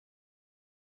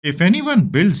If anyone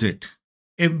builds it,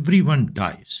 everyone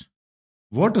dies.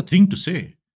 What a thing to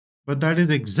say. But that is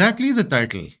exactly the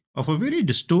title of a very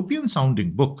dystopian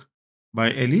sounding book by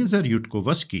Eliezer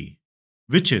Yudkowsky,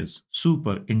 which is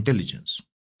Superintelligence.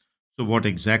 So, what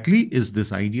exactly is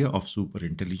this idea of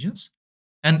superintelligence?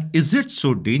 And is it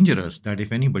so dangerous that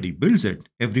if anybody builds it,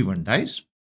 everyone dies?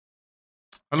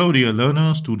 Hello, dear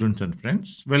learners, students, and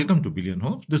friends. Welcome to Billion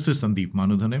Hopes. This is Sandeep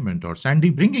Manudhane, mentor Sandy,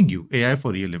 bringing you AI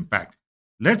for real impact.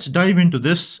 Let's dive into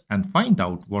this and find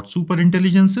out what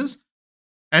superintelligence is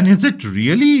and is it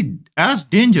really as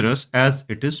dangerous as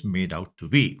it is made out to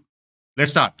be.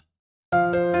 Let's start.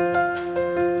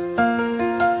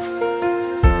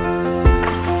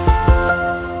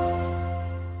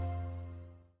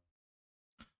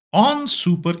 On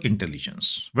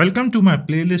superintelligence. Welcome to my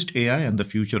playlist AI and the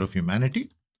Future of Humanity.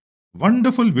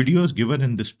 Wonderful videos given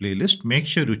in this playlist. Make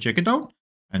sure you check it out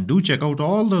and do check out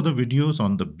all the other videos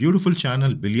on the beautiful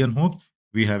channel Billion Hope.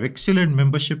 We have excellent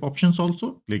membership options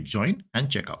also. Click join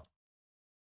and check out.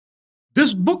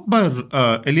 This book by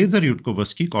Eliezer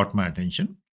Yudkowsky caught my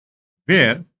attention,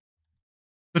 where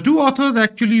the two authors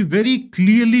actually very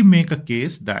clearly make a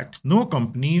case that no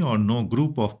company or no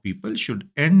group of people should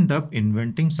end up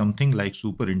inventing something like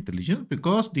superintelligence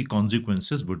because the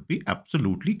consequences would be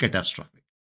absolutely catastrophic.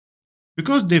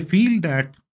 Because they feel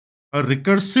that a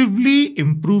recursively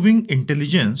improving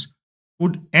intelligence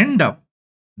would end up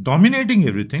dominating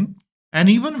everything, and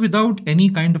even without any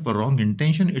kind of a wrong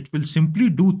intention, it will simply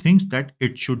do things that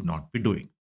it should not be doing.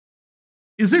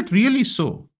 Is it really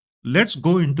so? Let's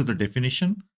go into the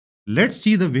definition. Let's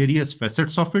see the various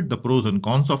facets of it, the pros and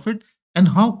cons of it, and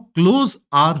how close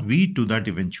are we to that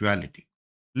eventuality.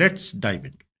 Let's dive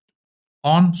into it.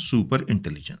 On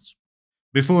superintelligence.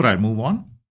 Before I move on,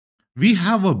 we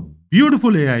have a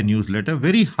beautiful AI newsletter,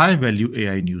 very high value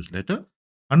AI newsletter,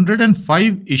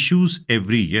 105 issues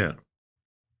every year.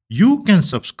 You can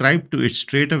subscribe to it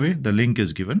straight away. The link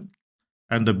is given.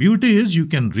 And the beauty is you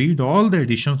can read all the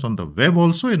editions on the web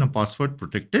also in a password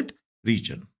protected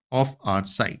region of our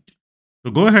site.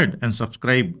 So go ahead and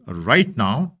subscribe right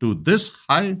now to this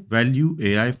high value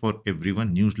AI for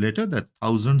everyone newsletter that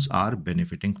thousands are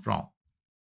benefiting from.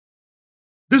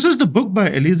 This is the book by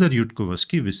Eliezer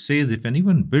Yudkowsky, which says if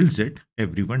anyone builds it,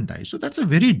 everyone dies. So that's a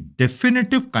very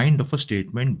definitive kind of a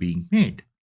statement being made.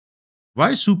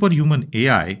 Why superhuman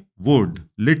AI would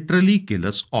literally kill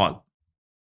us all.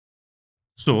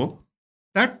 So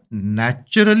that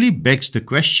naturally begs the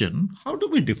question, how do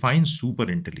we define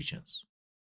superintelligence?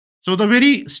 So the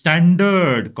very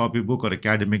standard copybook or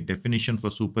academic definition for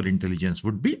superintelligence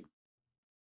would be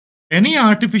any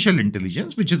artificial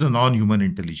intelligence, which is a non-human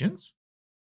intelligence,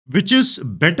 which is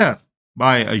better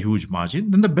by a huge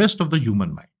margin than the best of the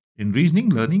human mind in reasoning,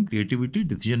 learning, creativity,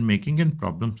 decision making, and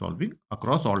problem solving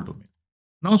across all domains.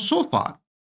 Now, so far,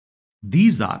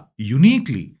 these are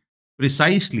uniquely,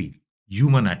 precisely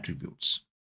human attributes.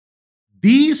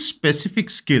 These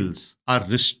specific skills are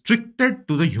restricted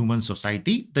to the human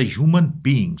society, the human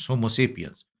beings, Homo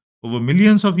sapiens. Over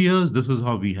millions of years, this is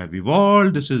how we have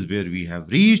evolved, this is where we have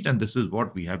reached, and this is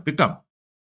what we have become.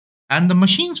 And the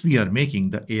machines we are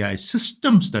making, the AI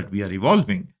systems that we are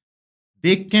evolving,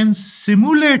 they can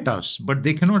simulate us, but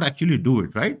they cannot actually do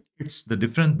it, right? It's the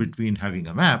difference between having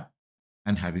a map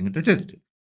and having a territory.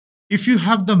 If you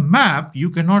have the map, you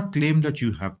cannot claim that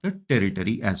you have the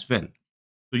territory as well.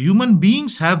 So human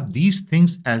beings have these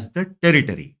things as the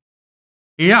territory.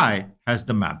 AI has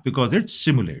the map because it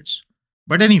simulates.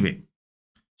 But anyway,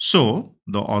 so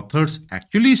the authors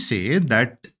actually say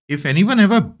that if anyone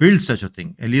ever builds such a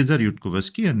thing, Eliezer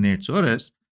Yudkowsky and Nate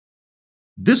Soares,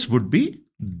 this would be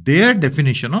their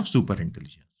definition of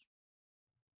superintelligence.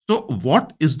 So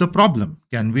what is the problem?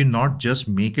 Can we not just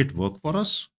make it work for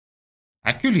us?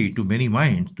 Actually, to many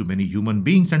minds, to many human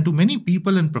beings, and to many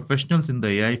people and professionals in the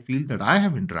AI field that I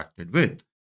have interacted with,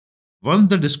 once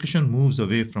the discussion moves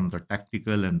away from the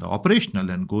tactical and the operational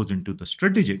and goes into the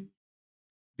strategic,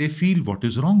 they feel what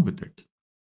is wrong with it.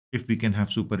 If we can have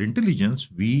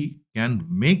superintelligence, we can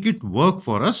make it work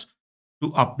for us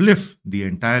to uplift the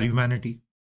entire humanity.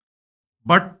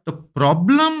 But the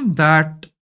problem that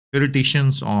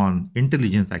theoreticians on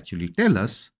intelligence actually tell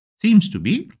us seems to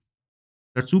be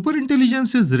that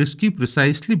superintelligence is risky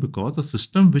precisely because a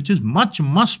system which is much,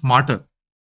 much smarter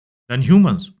than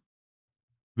humans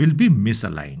will be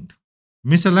misaligned.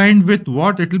 Misaligned with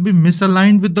what? It will be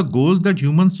misaligned with the goals that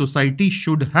human society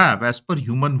should have as per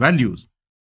human values.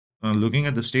 Looking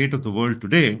at the state of the world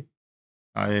today,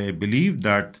 I believe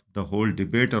that the whole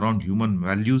debate around human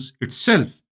values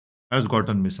itself has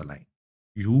gotten misaligned.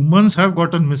 Humans have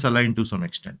gotten misaligned to some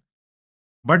extent.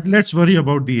 But let's worry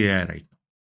about the AI right now.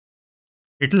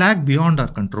 It lagged beyond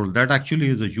our control. That actually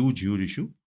is a huge, huge issue.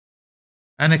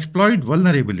 And exploit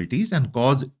vulnerabilities and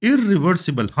cause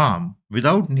irreversible harm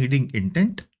without needing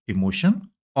intent,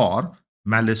 emotion, or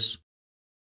malice.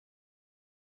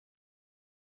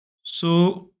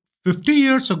 So, 50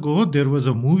 years ago, there was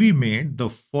a movie made, The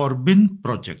Forbin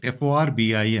Project,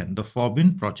 Forbin, The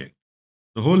Forbin Project.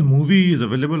 The whole movie is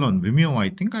available on Vimeo, I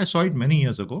think. I saw it many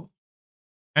years ago.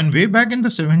 And way back in the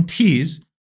 70s,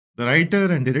 the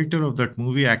writer and director of that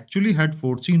movie actually had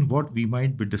foreseen what we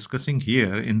might be discussing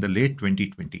here in the late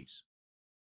 2020s.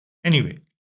 Anyway,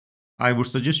 I would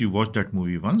suggest you watch that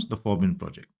movie once, The Forbin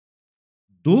Project.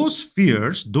 Those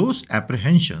fears, those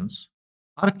apprehensions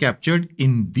are captured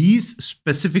in these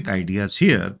specific ideas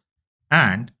here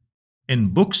and in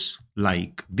books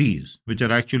like these, which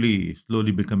are actually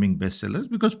slowly becoming bestsellers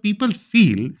because people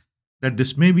feel that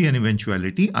this may be an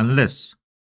eventuality unless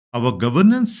our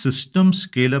governance systems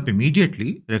scale up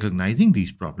immediately, recognizing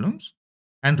these problems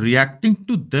and reacting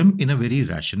to them in a very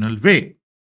rational way.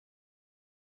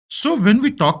 So, when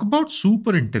we talk about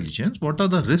super intelligence, what are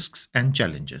the risks and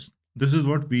challenges? This is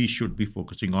what we should be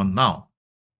focusing on now.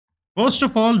 First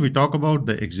of all, we talk about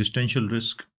the existential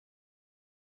risk,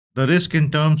 the risk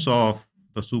in terms of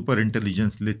the super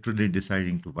intelligence literally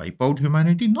deciding to wipe out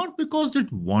humanity, not because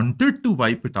it wanted to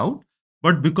wipe it out,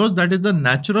 but because that is the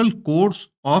natural course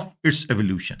of its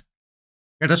evolution.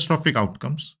 Catastrophic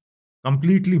outcomes,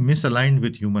 completely misaligned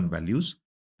with human values,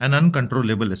 and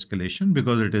uncontrollable escalation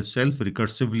because it is self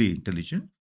recursively intelligent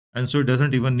and so it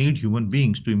doesn't even need human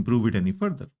beings to improve it any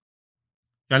further.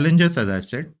 Challenges, as I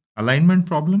said, alignment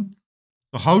problem.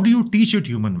 So, how do you teach it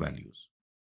human values?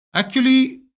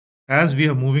 Actually, as we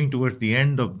are moving towards the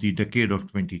end of the decade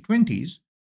of 2020s,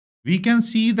 we can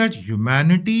see that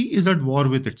humanity is at war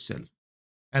with itself.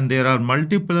 And there are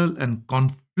multiple and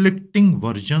conflicting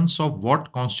versions of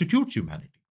what constitutes humanity.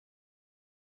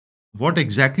 What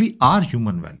exactly are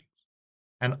human values?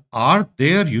 And are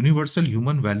there universal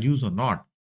human values or not?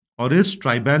 Or is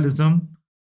tribalism,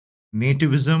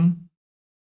 nativism,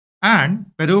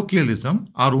 and parochialism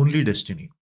our only destiny?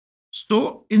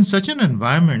 So, in such an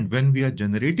environment, when we are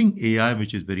generating AI,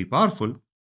 which is very powerful,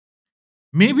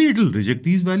 maybe it will reject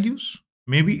these values.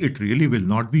 Maybe it really will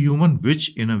not be human,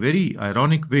 which in a very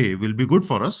ironic way will be good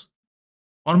for us.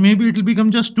 Or maybe it will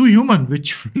become just too human,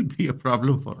 which will be a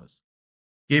problem for us.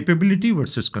 Capability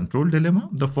versus control dilemma.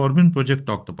 The Forbin project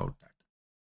talked about that.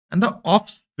 And the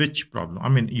off switch problem. I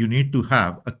mean, you need to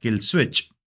have a kill switch.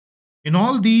 In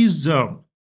all these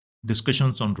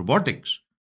discussions on robotics,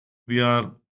 we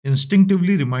are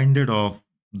instinctively reminded of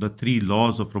the three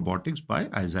laws of robotics by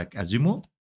Isaac Asimov,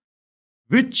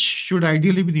 which should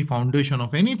ideally be the foundation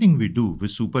of anything we do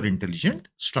with super intelligent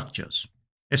structures,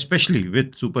 especially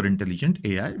with super intelligent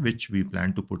AI, which we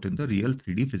plan to put in the real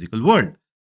 3D physical world.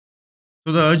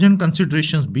 So, the urgent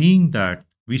considerations being that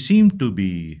we seem to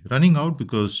be running out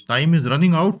because time is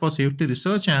running out for safety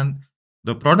research and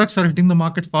the products are hitting the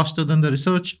market faster than the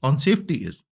research on safety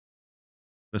is.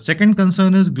 The second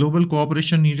concern is global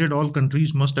cooperation needed. All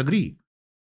countries must agree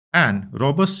and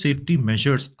robust safety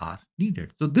measures are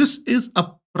needed. So, this is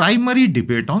a primary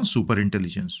debate on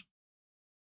superintelligence.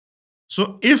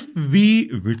 So, if we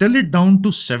whittle it down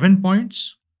to 7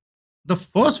 points, the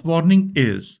first warning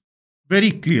is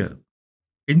very clear: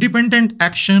 independent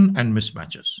action and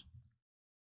mismatches.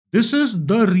 This is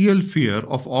the real fear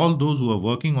of all those who are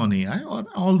working on AI or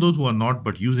all those who are not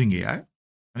but using AI,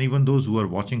 and even those who are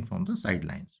watching from the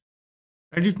sidelines,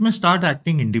 that it may start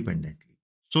acting independently.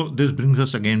 So, this brings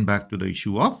us again back to the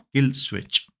issue of kill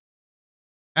switch.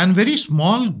 And very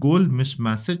small goal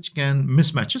mismatches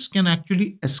can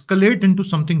actually escalate into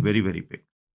something very, very big,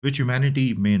 which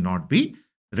humanity may not be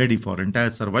ready for.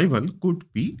 Entire survival could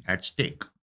be at stake.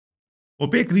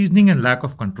 Opaque reasoning and lack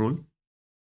of control.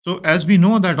 So, as we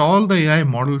know that all the AI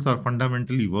models are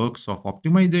fundamentally works of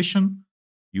optimization,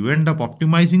 you end up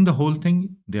optimizing the whole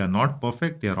thing. They are not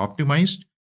perfect, they are optimized.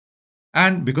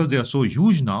 And because they are so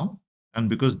huge now, and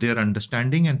because their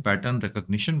understanding and pattern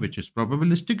recognition, which is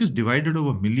probabilistic, is divided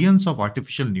over millions of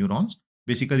artificial neurons,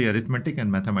 basically arithmetic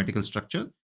and mathematical structure,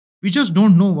 we just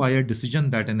don't know why a decision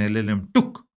that an LLM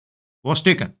took was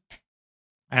taken.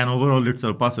 And overall, it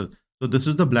surpasses. So, this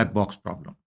is the black box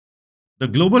problem. The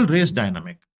global race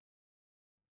dynamic.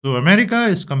 So, America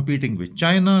is competing with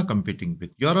China, competing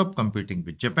with Europe, competing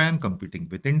with Japan, competing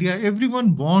with India.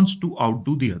 Everyone wants to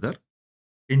outdo the other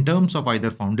in terms of either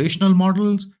foundational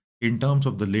models, in terms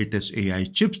of the latest AI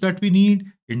chips that we need,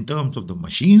 in terms of the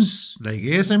machines like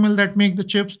ASML that make the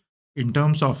chips, in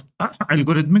terms of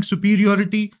algorithmic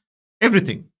superiority,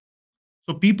 everything.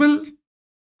 So, people,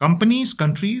 companies,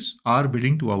 countries are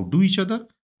willing to outdo each other,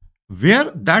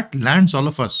 Where that lands all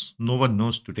of us, no one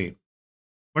knows today.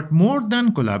 But more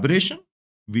than collaboration,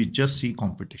 we just see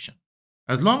competition.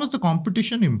 As long as the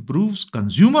competition improves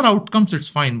consumer outcomes, it's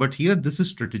fine. But here, this is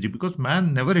strategy because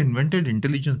man never invented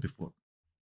intelligence before.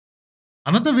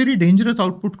 Another very dangerous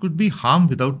output could be harm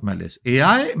without malice.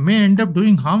 AI may end up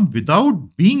doing harm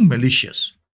without being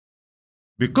malicious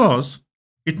because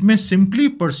it may simply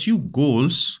pursue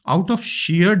goals out of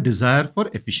sheer desire for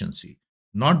efficiency,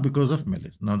 not because of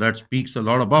malice. Now, that speaks a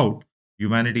lot about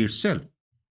humanity itself.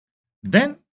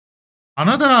 Then,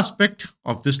 another aspect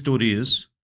of this story is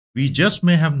we just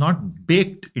may have not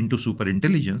baked into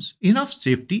superintelligence enough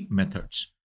safety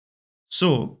methods.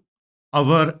 So,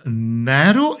 our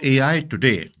narrow AI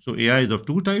today, so AI is of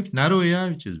two types: narrow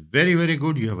AI, which is very, very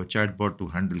good. You have a chatbot to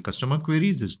handle customer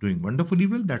queries, it's doing wonderfully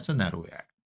well. That's a narrow AI.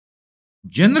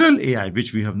 General AI,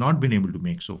 which we have not been able to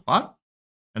make so far,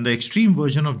 and the extreme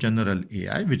version of general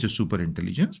AI, which is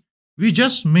superintelligence, we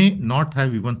just may not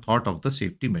have even thought of the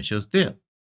safety measures there.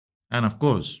 And of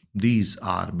course, these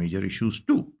are major issues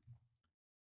too.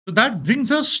 So that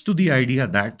brings us to the idea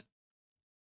that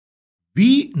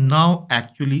we now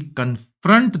actually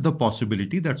confront the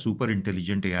possibility that super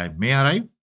intelligent AI may arrive.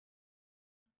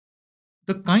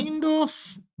 The kind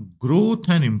of growth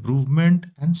and improvement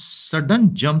and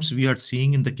sudden jumps we are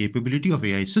seeing in the capability of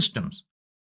AI systems.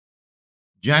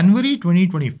 January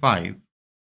 2025,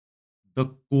 the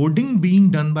coding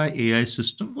being done by AI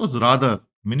systems was rather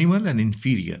minimal and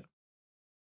inferior.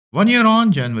 1 year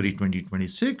on, January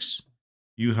 2026,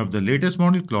 you have the latest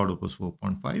model, Cloud Opus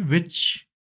 4.5, which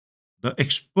the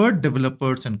expert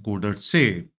developers and coders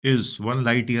say is one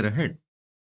light year ahead.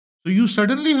 So you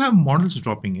suddenly have models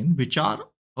dropping in which are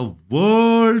a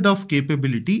world of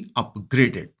capability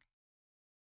upgraded.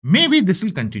 Maybe this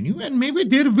will continue and maybe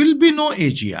there will be no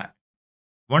AGI.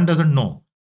 One doesn't know.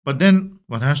 But then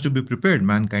one has to be prepared.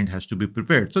 Mankind has to be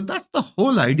prepared. So that's the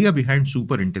whole idea behind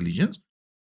super intelligence.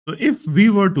 So if we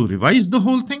were to revise the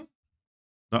whole thing,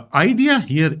 the idea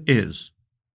here is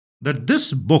that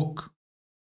this book,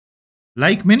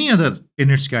 like many other in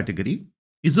its category,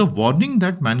 is a warning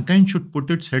that mankind should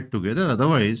put its head together.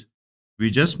 Otherwise,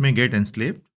 we just may get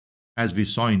enslaved, as we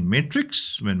saw in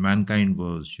Matrix when mankind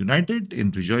was united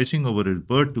in rejoicing over its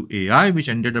birth to AI, which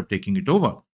ended up taking it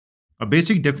over. A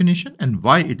basic definition and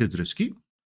why it is risky,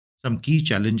 some key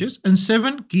challenges, and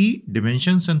 7 key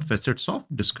dimensions and facets of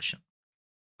discussion.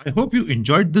 I hope you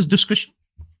enjoyed this discussion.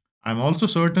 I'm also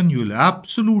certain you will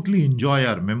absolutely enjoy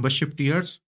our membership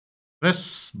tiers.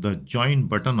 Press the join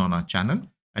button on our channel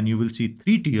and you will see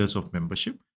 3 tiers of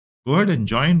membership. Go ahead and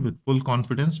join with full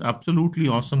confidence. Absolutely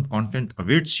awesome content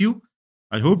awaits you.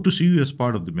 I hope to see you as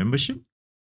part of the membership.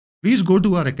 Please go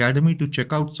to our academy to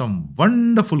check out some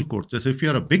wonderful courses. If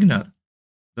you're a beginner,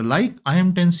 the Like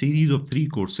IM10 series of 3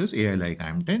 courses, AI Like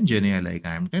IM10, Gen AI Like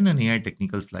IM10, and AI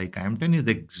Technicals Like IM10 is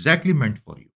exactly meant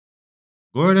for you.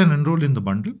 Go ahead and enroll in the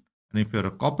bundle. And if you're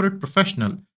a corporate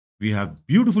professional, we have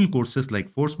beautiful courses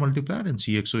like Force Multiplier and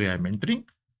CXO AI Mentoring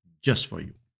just for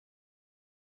you.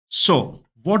 So,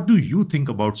 what do you think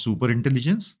about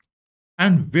superintelligence?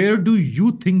 And where do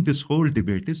you think this whole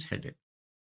debate is headed?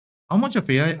 How much of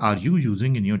AI are you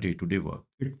using in your day-to-day work?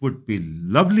 It would be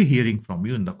lovely hearing from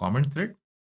you in the comment thread.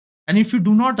 And if you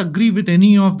do not agree with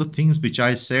any of the things which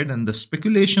I said and the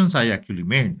speculations I actually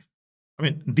made, I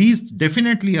mean, these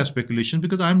definitely are speculations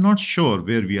because I'm not sure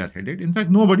where we are headed. In fact,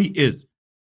 nobody is.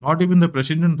 Not even the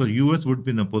president of the US would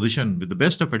be in a position with the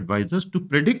best of advisors to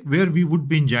predict where we would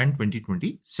be in Jan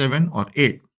 2027 or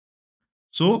 8.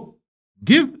 So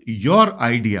give your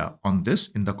idea on this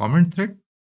in the comment thread.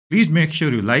 Please make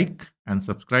sure you like and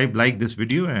subscribe, like this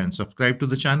video and subscribe to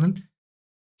the channel.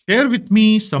 Share with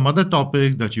me some other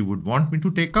topics that you would want me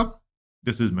to take up.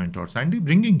 This is Mentor Sandy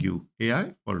bringing you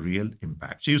AI for real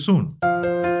impact. See you soon.